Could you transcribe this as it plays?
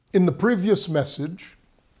In the previous message,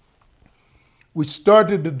 we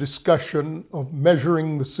started a discussion of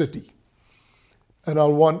measuring the city, and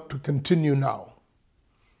I'll want to continue now.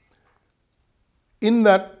 In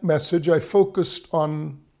that message, I focused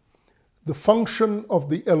on the function of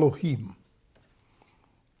the Elohim,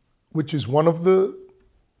 which is one of the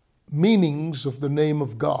meanings of the name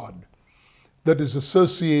of God that is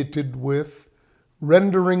associated with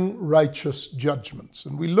rendering righteous judgments.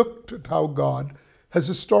 And we looked at how God has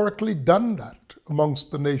historically done that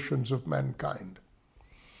amongst the nations of mankind.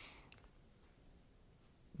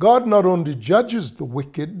 God not only judges the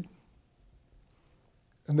wicked,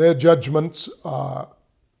 and their judgments are,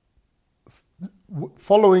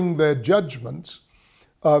 following their judgments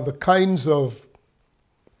are the kinds of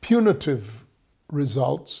punitive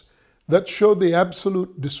results that show the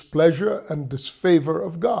absolute displeasure and disfavor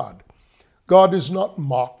of God. God is not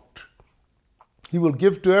mocked. He will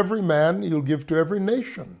give to every man, he will give to every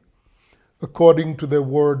nation, according to their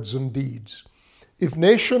words and deeds. If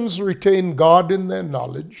nations retain God in their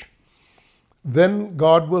knowledge, then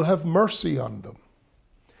God will have mercy on them.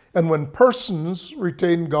 And when persons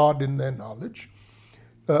retain God in their knowledge,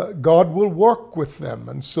 God will work with them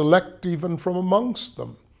and select even from amongst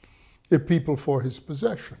them a people for his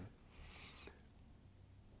possession.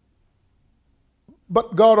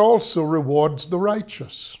 But God also rewards the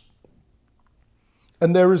righteous.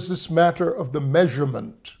 And there is this matter of the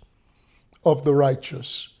measurement of the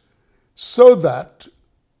righteous, so that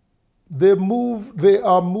they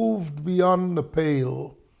are moved beyond the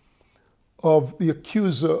pale of the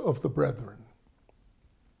accuser of the brethren.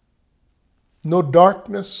 No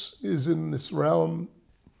darkness is in this realm,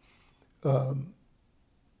 and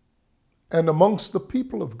amongst the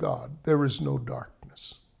people of God, there is no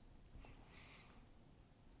darkness.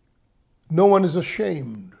 No one is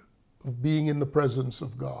ashamed of being in the presence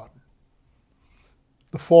of God.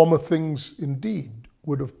 The former things indeed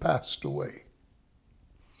would have passed away.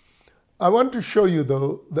 I want to show you,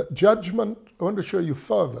 though, that I want to show you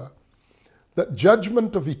further that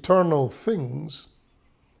judgment of eternal things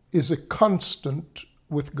is a constant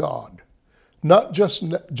with God, not just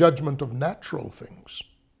judgment of natural things.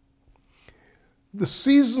 The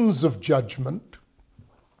seasons of judgment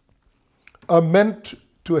are meant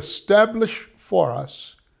to establish for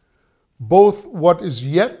us both what is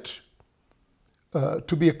yet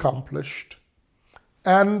to be accomplished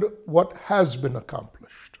and what has been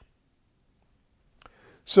accomplished.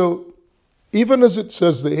 So, even as it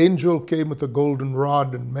says the angel came with a golden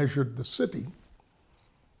rod and measured the city,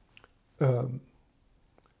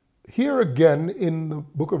 here again in the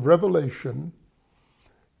book of Revelation,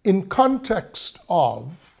 in context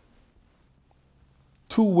of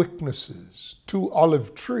two witnesses, two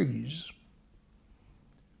olive trees,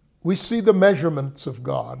 we see the measurements of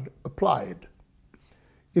God applied.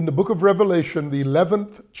 In the book of Revelation, the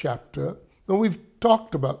 11th chapter, and we've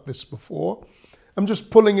talked about this before, I'm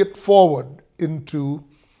just pulling it forward into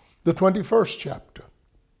the 21st chapter.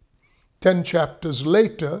 10 chapters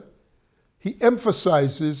later, he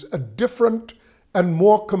emphasizes a different and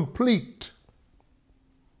more complete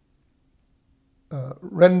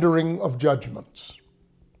rendering of judgments.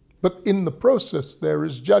 But in the process, there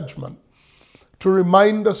is judgment to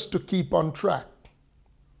remind us to keep on track,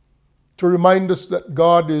 to remind us that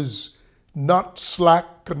God is not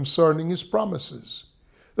slack concerning his promises.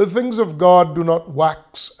 The things of God do not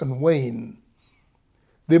wax and wane.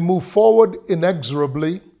 They move forward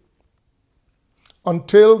inexorably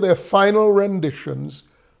until their final renditions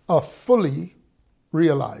are fully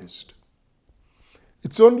realized.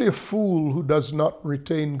 It's only a fool who does not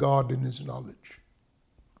retain God in his knowledge.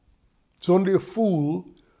 It's only a fool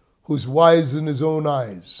who's wise in his own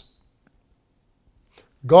eyes.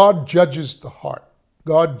 God judges the heart.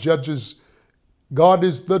 God is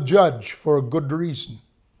the judge for a good reason.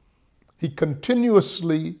 He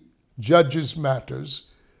continuously judges matters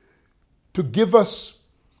to give us,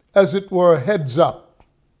 as it were, a heads up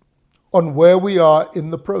on where we are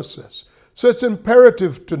in the process. So it's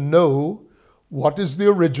imperative to know what is the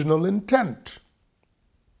original intent.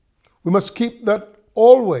 We must keep that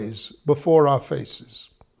always before our faces.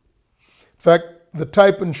 In fact, the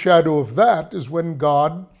type and shadow of that is when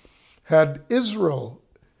God had Israel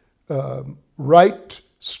write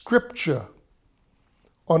scripture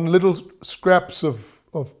on little scraps of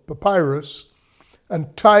papyrus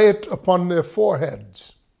and tie it upon their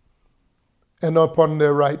foreheads and upon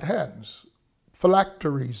their right hands.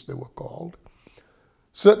 Phylacteries, they were called,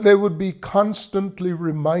 so that they would be constantly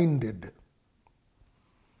reminded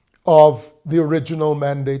of the original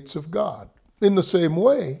mandates of God. In the same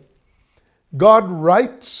way, God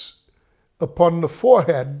writes upon the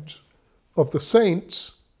forehead of the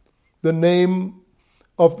saints the name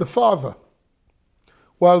of the Father,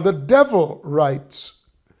 while the devil writes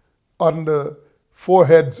on the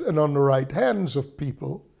foreheads and on the right hands of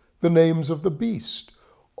people the names of the beast.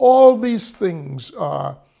 All these things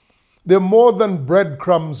they're more than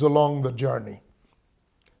breadcrumbs along the journey.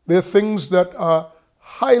 They're things that are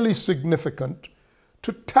highly significant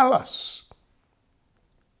to tell us,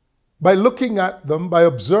 by looking at them, by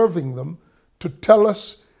observing them, to tell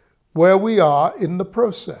us where we are in the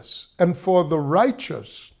process. And for the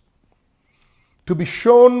righteous to be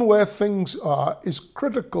shown where things are is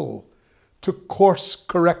critical to course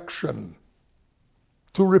correction,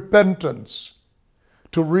 to repentance,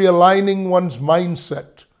 to realigning one's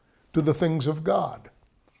mindset to the things of God.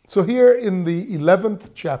 So here in the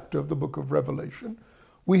 11th chapter of the book of Revelation,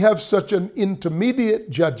 we have such an intermediate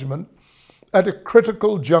judgment at a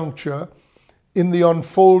critical juncture in the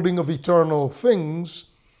unfolding of eternal things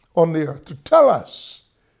on the earth, to tell us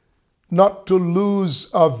not to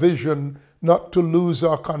lose our vision, not to lose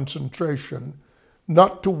our concentration,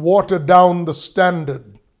 not to water down the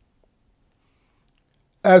standard,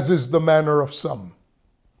 as is the manner of some.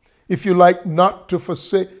 If you like, not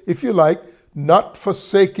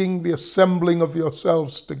forsaking the assembling of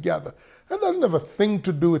yourselves together. That doesn't have a thing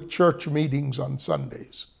to do with church meetings on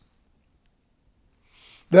Sundays.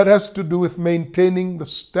 That has to do with maintaining the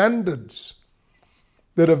standards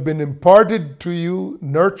that have been imparted to you,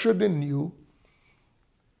 nurtured in you,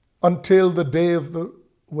 until the day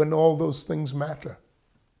when all those things matter.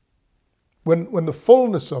 When the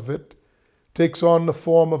fullness of it takes on the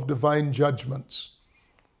form of divine judgments,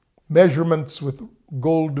 measurements with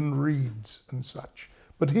golden reeds and such.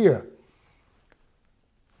 But here,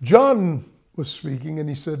 John was speaking and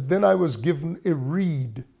he said, "Then I was given a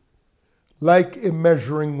reed like a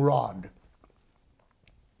measuring rod."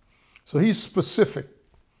 So he's specific.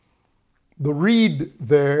 The reed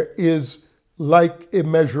there is like a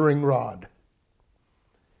measuring rod.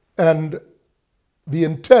 And the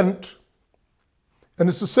intent, and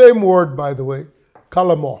it's the same word, by the way,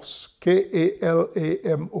 kalamos,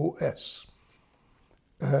 Kalamos.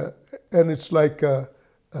 And it's like a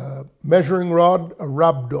measuring rod, a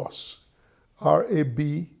rhabdos,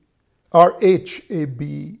 Rhabdos,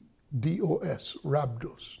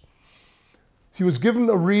 rhabdos. He was given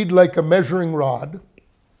a reed like a measuring rod,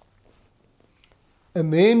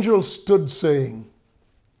 and the angel stood saying,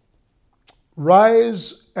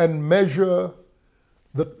 "Rise and measure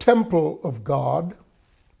the temple of God,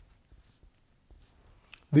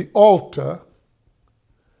 the altar,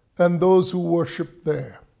 and those who worship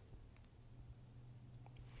there."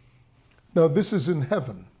 Now this is in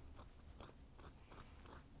heaven.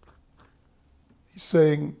 He's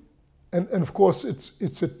saying, and of course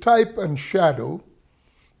it's a type and shadow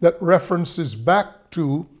that references back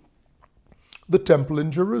to the temple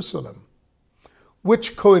in Jerusalem,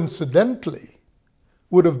 which coincidentally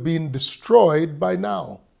would have been destroyed by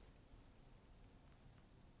now.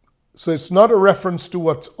 So it's not a reference to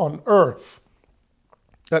what's on earth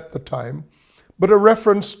at the time, but a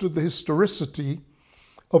reference to the historicity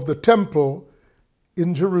of the temple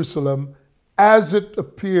in Jerusalem as it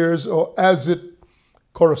appears, or as it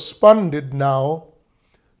corresponded now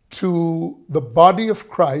to the body of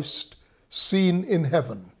Christ seen in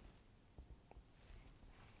heaven.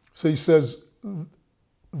 So he says,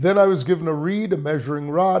 "Then I was given a reed, a measuring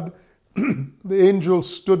rod. The angel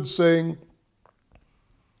stood saying,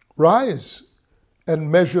 'Rise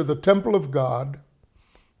and measure the temple of God,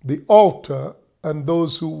 the altar, and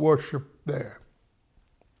those who worship there.'"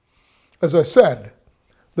 As I said,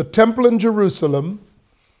 the temple in Jerusalem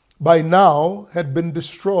by now had been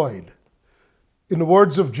destroyed. In the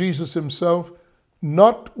words of Jesus himself,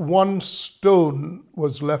 not one stone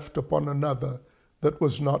was left upon another that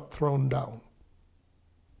was not thrown down.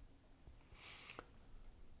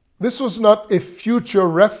 This was not a future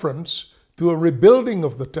reference to a rebuilding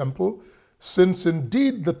of the temple, since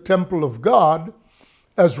indeed the temple of God,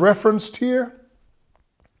 as referenced here,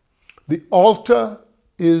 the altar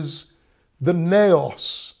is the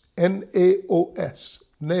naos, Naos,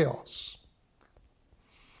 naos.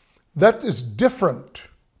 That is different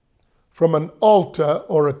from an altar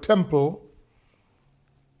or a temple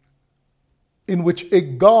in which a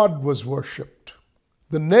god was worshipped.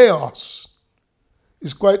 The naos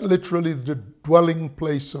is quite literally the dwelling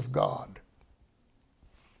place of God.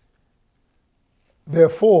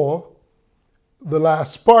 Therefore, the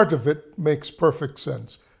last part of it makes perfect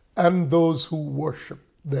sense. And those who worship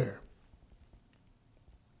there.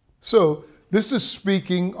 So, this is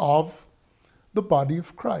speaking of the body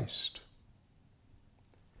of Christ.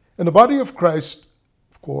 And the body of Christ,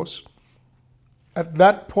 of course, at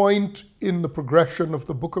that point in the progression of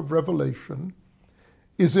the book of Revelation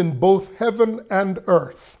is in both heaven and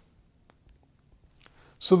earth.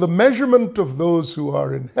 So the measurement of those who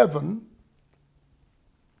are in heaven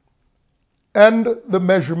and the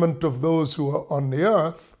measurement of those who are on the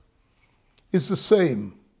earth is the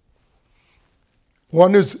same.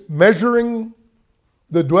 One is measuring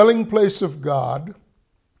the dwelling place of God,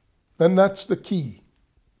 and that's the key.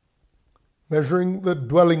 Measuring the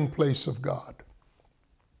dwelling place of God,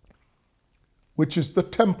 which is the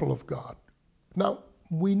temple of God. Now,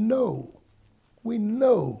 we know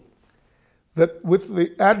that with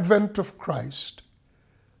the advent of Christ,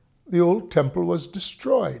 the old temple was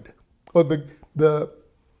destroyed. Or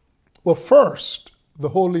first, the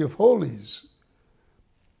Holy of Holies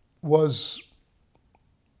was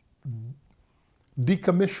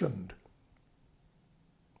decommissioned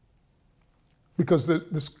because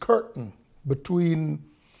this curtain between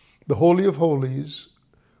the Holy of Holies,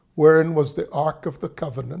 wherein was the Ark of the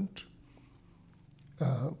Covenant,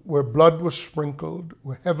 where blood was sprinkled,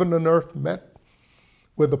 where heaven and earth met,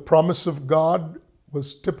 where the promise of God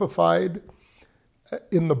was typified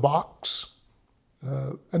in the box,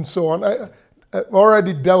 and so on. I've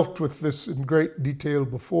already dealt with this in great detail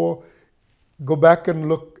before. Go back and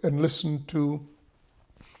look and listen to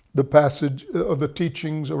the passage of the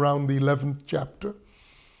teachings around the 11th chapter,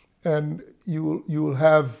 and you will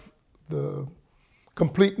have the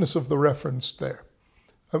completeness of the reference there.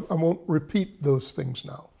 I won't repeat those things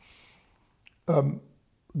now.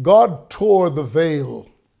 God tore the veil.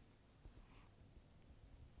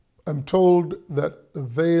 I'm told that the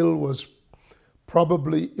veil was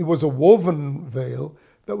it was a woven veil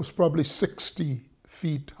that was probably 60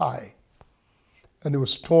 feet high. And it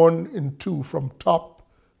was torn in two from top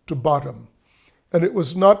to bottom. And it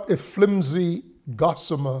was not a flimsy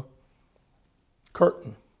gossamer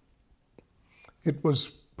curtain. It was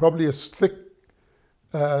probably as thick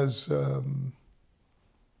as, I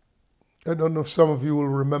don't know if some of you will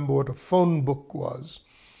remember what a phone book was,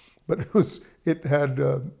 but it had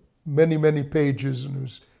many, many pages, and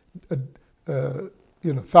it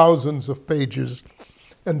was thousands of pages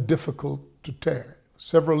and difficult to tear,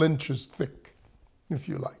 several inches thick, if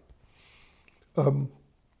you like.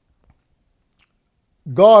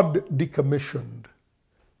 God decommissioned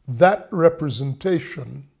that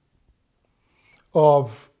representation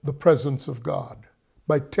of the presence of God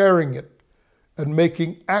by tearing it and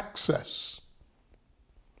making access.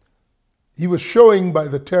 He was showing by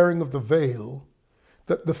the tearing of the veil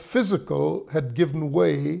that the physical had given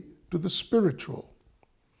way to the spiritual,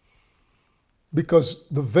 because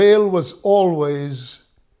the veil was always,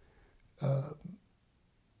 the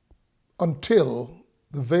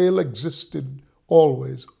veil existed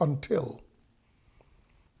always until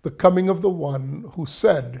the coming of the one who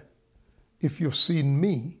said, "If you've seen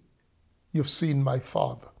me, you've seen my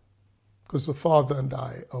Father," because the Father and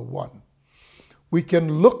I are one. We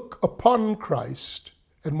can look upon Christ,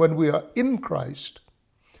 and when we are in Christ,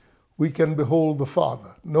 we can behold the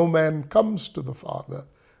Father. No man comes to the Father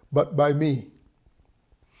but by me.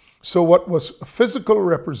 So what was a physical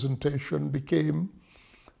representation became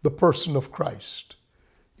the person of Christ,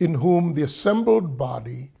 in whom the assembled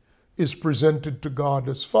body is presented to God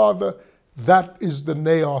as Father. That is the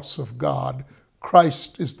naos of God.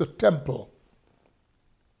 Christ is the temple.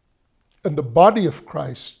 And the body of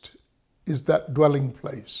Christ is that dwelling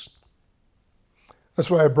place. That's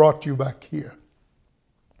why I brought you back here,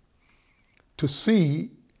 to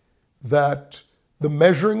see that the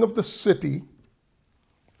measuring of the city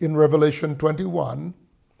in Revelation 21,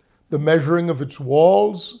 the measuring of its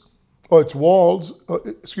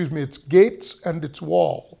gates and its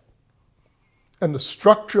wall, and the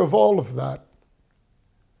structure of all of that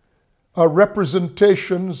are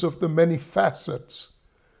representations of the many facets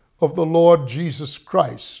of the Lord Jesus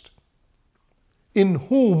Christ, in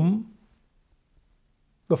whom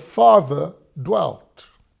the Father dwelt,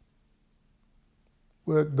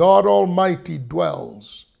 where God Almighty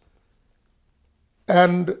dwells,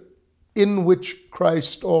 and in which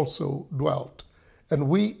Christ also dwelt. And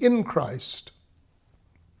we in Christ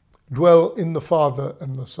dwell in the Father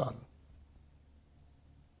and the Son.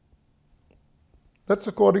 That's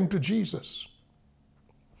according to Jesus.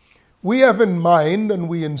 We have in mind, and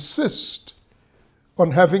we insist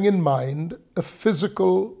on having in mind, a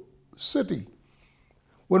physical city,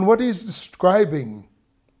 when what he's describing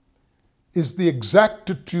is the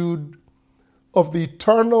exactitude of the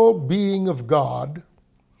eternal being of God,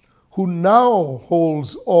 who now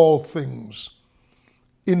holds all things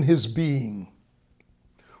in his being.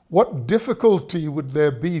 What difficulty would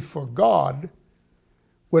there be for God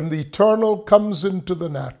when the eternal comes into the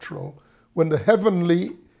natural, when the heavenly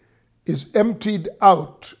is emptied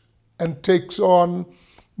out and takes on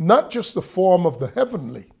not just the form of the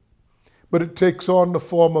heavenly, but it takes on the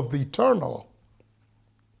form of the eternal.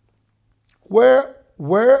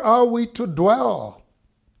 Where are we to dwell?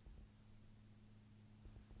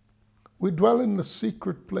 We dwell in the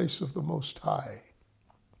secret place of the Most High.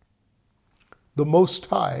 The Most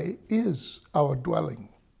High is our dwelling.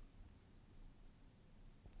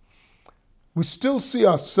 We still see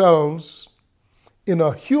ourselves in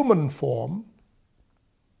a human form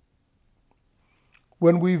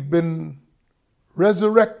when we've been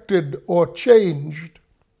resurrected or changed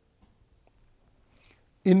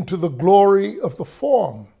into the glory of the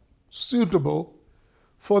form suitable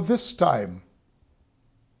for this time.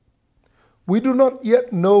 We do not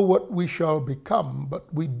yet know what we shall become,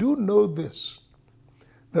 but we do know this,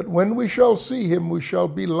 that when we shall see him, we shall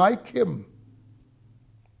be like him,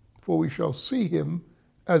 for we shall see him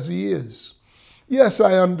as he is. Yes,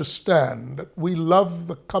 I understand that we love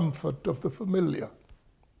the comfort of the familiar,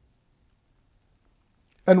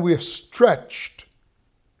 and we are stretched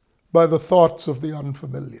by the thoughts of the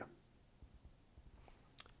unfamiliar.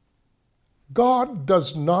 God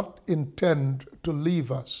does not intend to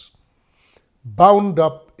leave us bound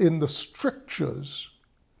up in the strictures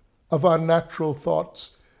of our natural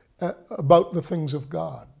thoughts about the things of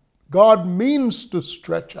God. God means to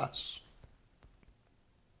stretch us,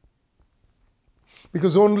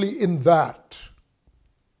 because only in that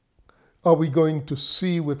are we going to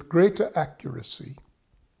see with greater accuracy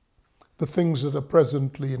the things that are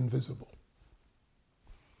presently invisible.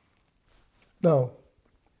 Now,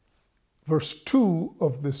 verse 2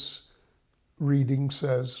 of this reading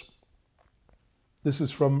says, this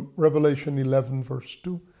is from Revelation 11, verse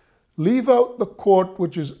 2, "Leave out the court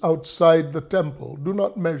which is outside the temple. Do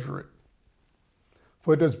not measure it,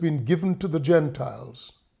 for it has been given to the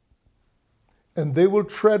Gentiles, and they will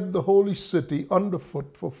tread the holy city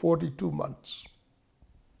underfoot for 42 months.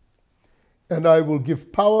 And I will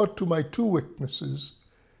give power to my 2 witnesses,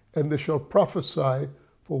 and they shall prophesy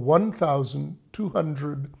for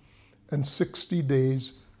 1,260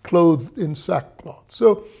 days, clothed in sackcloth."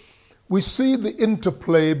 So we see the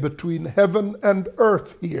interplay between heaven and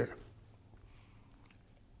earth here,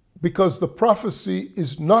 because the prophecy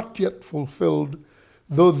is not yet fulfilled,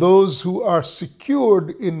 though those who are secured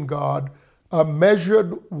in God are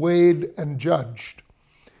measured, weighed, and judged.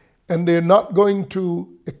 And they're not going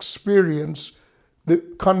to experience the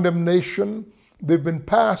condemnation. They've been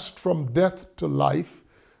passed from death to life.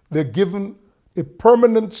 They're given a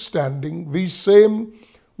permanent standing. These same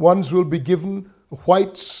ones will be given a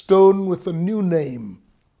white stone with a new name,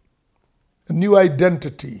 a new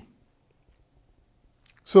identity.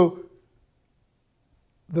 So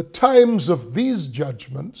the times of these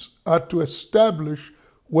judgments are to establish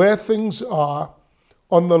where things are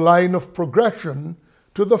on the line of progression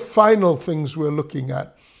to the final things we're looking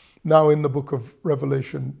at now in the book of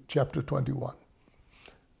Revelation chapter 21.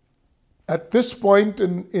 At this point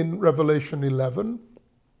in Revelation 11,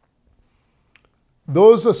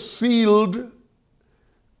 those are sealed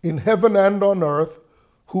in heaven and on earth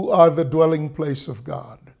who are the dwelling place of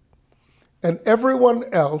God. And everyone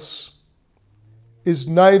else is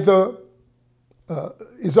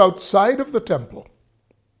is outside of the temple.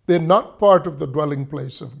 They're not part of the dwelling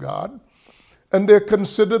place of God. And they're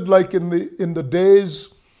considered like in the days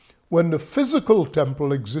when the physical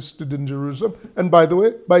temple existed in Jerusalem. And by the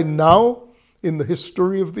way, by now, in the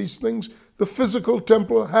history of these things, the physical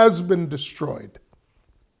temple has been destroyed.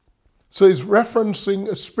 So he's referencing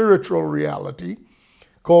a spiritual reality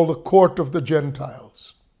called the court of the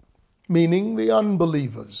Gentiles, meaning the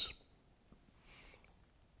unbelievers.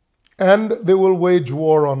 And they will wage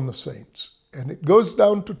war on the saints. And it goes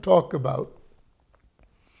down to talk about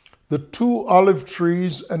the 2 olive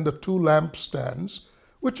trees and the 2 lampstands,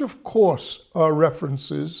 which of course are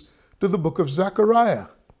references to the book of Zechariah,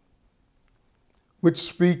 which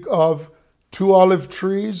speak of 2 olive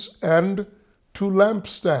trees and 2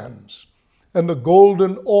 lampstands, and the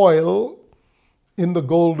golden oil in the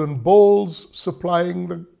golden bowls supplying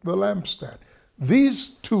the lampstand. These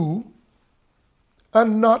 2 are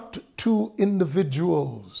not 2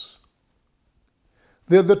 individuals.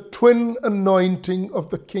 They're the twin anointing of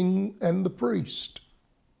the king and the priest.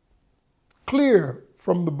 Clear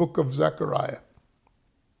from the book of Zechariah.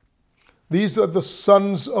 These are the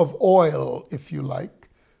sons of oil, if you like,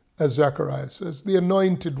 as Zechariah says, the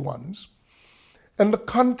anointed ones. And the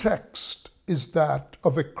context is that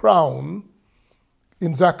of a crown,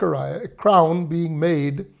 in Zechariah, a crown being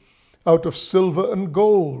made out of silver and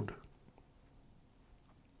gold.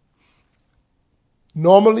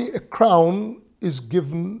 Normally, a crown is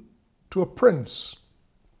given to a prince.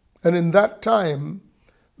 And in that time,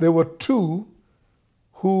 there were two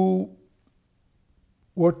who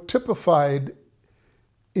were typified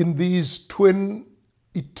in these twin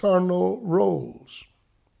eternal roles.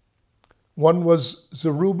 One was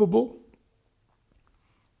Zerubbabel,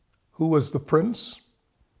 who was the prince,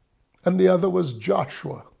 and the other was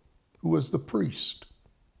Joshua, who was the priest.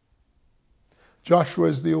 Joshua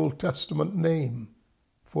is the Old Testament name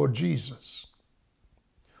for Jesus.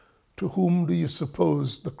 To whom do you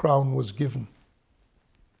suppose the crown was given?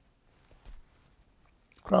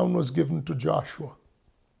 The crown was given to Joshua,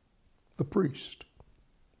 the priest,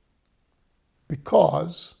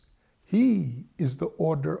 because he is the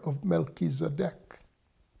order of Melchizedek,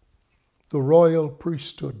 the royal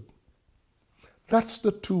priesthood. That's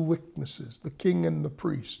the two witnesses, the king and the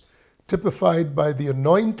priest, typified by the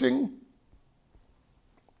anointing,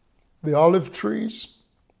 the olive trees,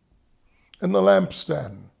 and the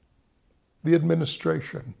lampstand, the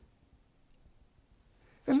administration.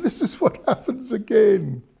 And this is what happens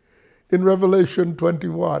again in Revelation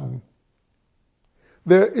 21.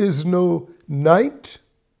 There is no night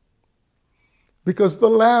because the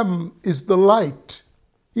Lamb is the light.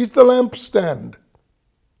 He's the lampstand.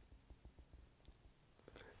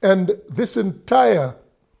 And this entire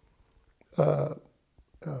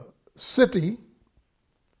city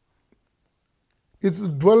is the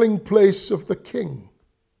dwelling place of the King,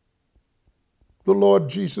 the Lord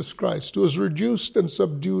Jesus Christ, who has reduced and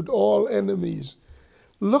subdued all enemies.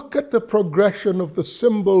 Look at the progression of the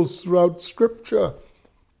symbols throughout Scripture.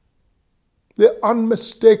 They're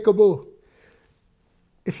unmistakable.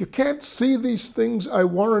 If you can't see these things, I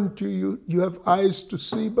warrant you, you have eyes to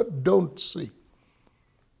see but don't see.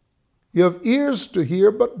 You have ears to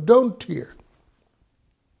hear but don't hear.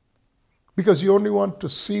 Because you only want to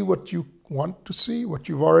see what you want to see, what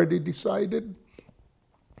you've already decided.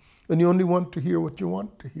 And you only want to hear what you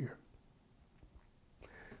want to hear.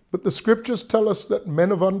 But the Scriptures tell us that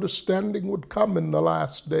men of understanding would come in the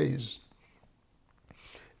last days.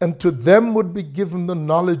 And to them would be given the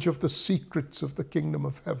knowledge of the secrets of the kingdom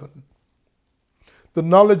of heaven. The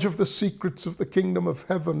knowledge of the secrets of the kingdom of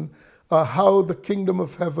heaven are how the kingdom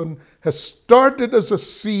of heaven has started as a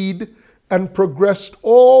seed and progressed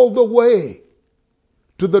all the way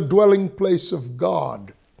to the dwelling place of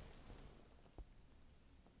God.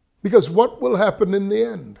 Because what will happen in the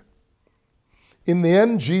end? In the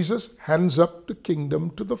end, Jesus hands up the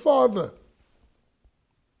kingdom to the Father.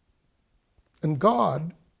 And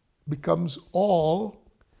God becomes all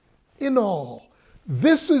in all.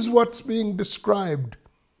 This is what's being described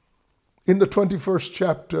in the 21st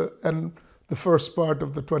chapter and the first part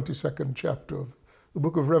of the 22nd chapter of the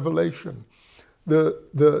book of Revelation. The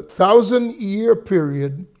 1,000-year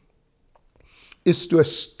period is to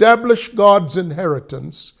establish God's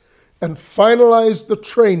inheritance and finalize the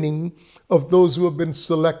training of those who have been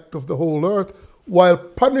select of the whole earth, while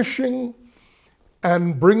punishing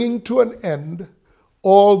and bringing to an end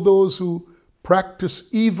all those who practice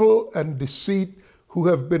evil and deceit, who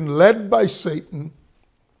have been led by Satan,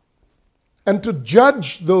 and to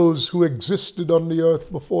judge those who existed on the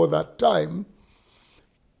earth before that time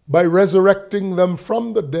by resurrecting them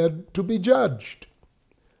from the dead to be judged.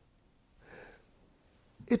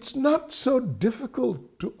 It's not so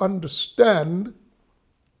difficult to understand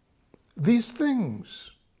these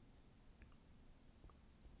things.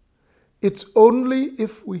 It's only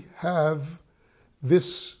if we have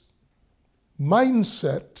this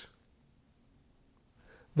mindset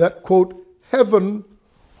that, quote, heaven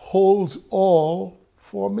holds all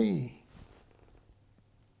for me.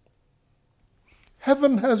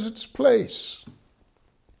 Heaven has its place.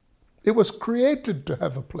 It was created to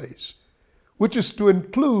have a place, which is to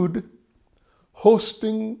include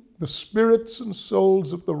hosting the spirits and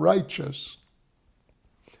souls of the righteous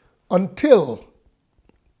until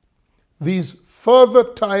these further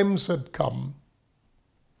times had come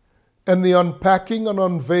and the unpacking and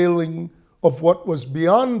unveiling of what was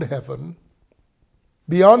beyond heaven,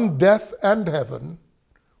 beyond death and heaven,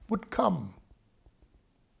 would come.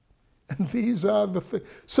 And these are the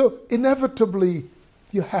things. So inevitably,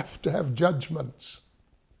 you have to have judgments.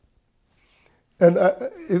 And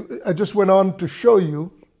I just went on to show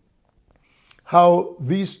you how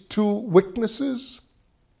these two witnesses,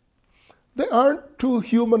 they aren't two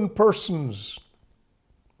human persons.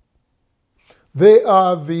 They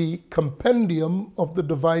are the compendium of the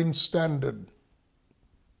divine standard.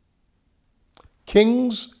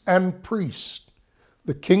 Kings and priests.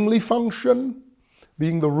 The kingly function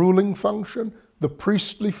being the ruling function, the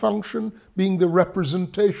priestly function being the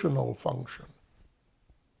representational function.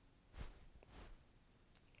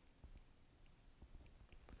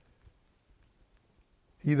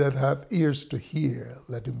 He that hath ears to hear,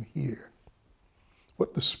 let him hear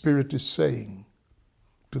what the Spirit is saying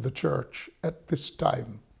to the church at this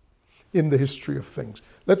time in the history of things.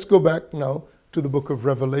 Let's go back now to the book of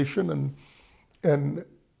Revelation, and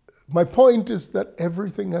my point is that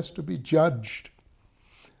everything has to be judged.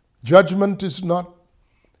 Judgment is not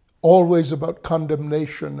always about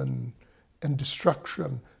condemnation and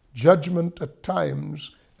destruction. Judgment at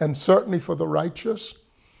times, and certainly for the righteous,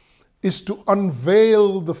 is to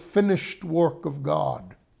unveil the finished work of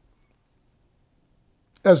God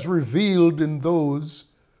as revealed in those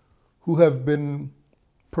who have been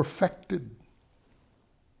perfected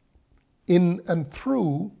in and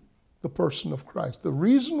through the person of Christ. The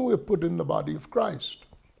reason we're put in the body of Christ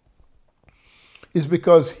is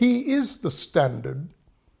because He is the standard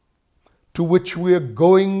to which we are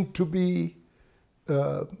going to be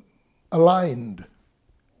aligned.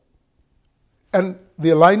 And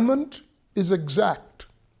the alignment is exact.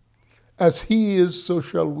 As He is, so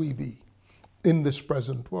shall we be in this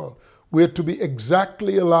present world. We're to be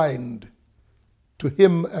exactly aligned to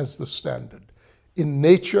Him as the standard in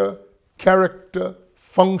nature, character,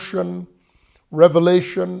 function,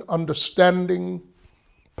 revelation, understanding,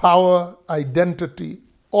 power, identity,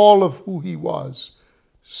 all of who He was.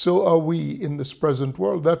 So are we in this present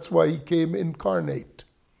world. That's why He came incarnate,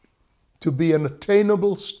 to be an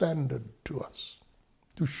attainable standard to us,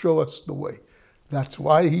 to show us the way. That's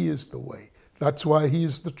why He is the way. That's why He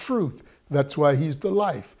is the truth. That's why He's the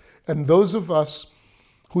life. And those of us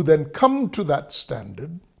who then come to that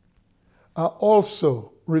standard are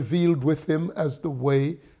also revealed with Him as the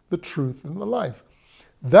way, the truth, and the life.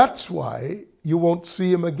 That's why you won't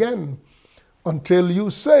see Him again until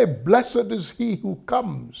you say, "Blessed is he who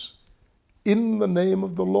comes in the name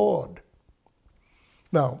of the Lord."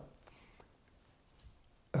 Now,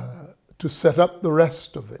 to set up the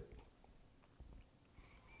rest of it,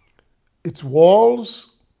 its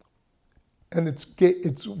walls and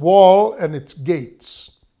its wall and its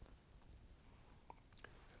gates.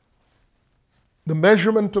 The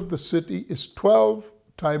measurement of the city is 12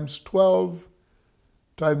 times 12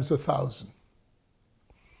 times 1,000.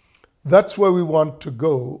 That's where we want to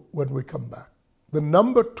go when we come back. The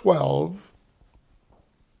number 12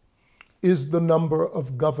 is the number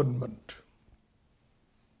of government.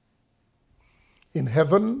 In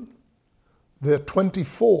heaven, there are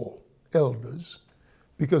 24 elders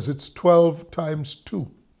because it's 12 times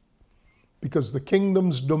 2. Because the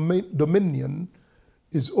kingdom's dominion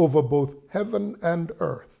is over both heaven and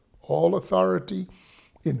earth. All authority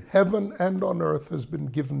in heaven and on earth has been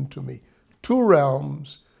given to me. 2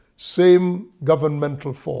 realms, same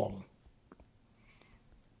governmental form.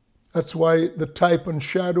 That's why the type and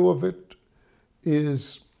shadow of it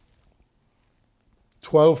is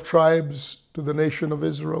 12 tribes to the nation of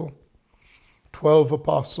Israel, 12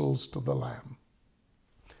 apostles to the Lamb.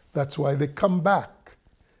 That's why they come back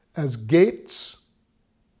as gates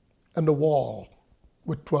and a wall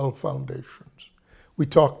with 12 foundations. We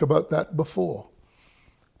talked about that before,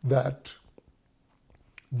 that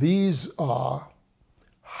these are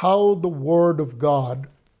how the Word of God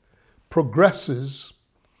progresses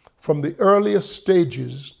from the earliest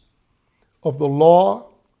stages of the law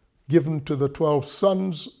given to the 12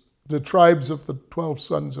 sons, the tribes of the 12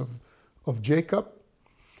 sons of Jacob,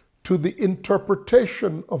 to the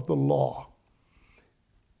interpretation of the law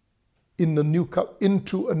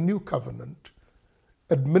into a new covenant,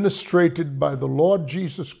 administrated by the Lord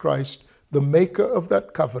Jesus Christ, the maker of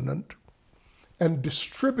that covenant, and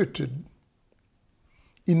distributed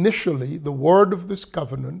initially, the word of this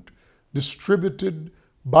covenant, distributed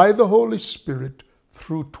by the Holy Spirit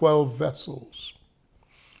through 12 vessels.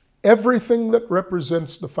 Everything that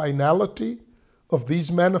represents the finality of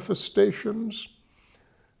these manifestations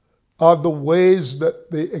are the ways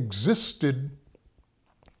that they existed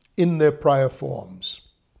in their prior forms.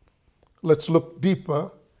 Let's look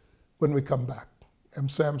deeper when we come back. I'm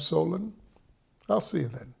Sam Solon. I'll see you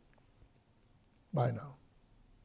then. Bye now.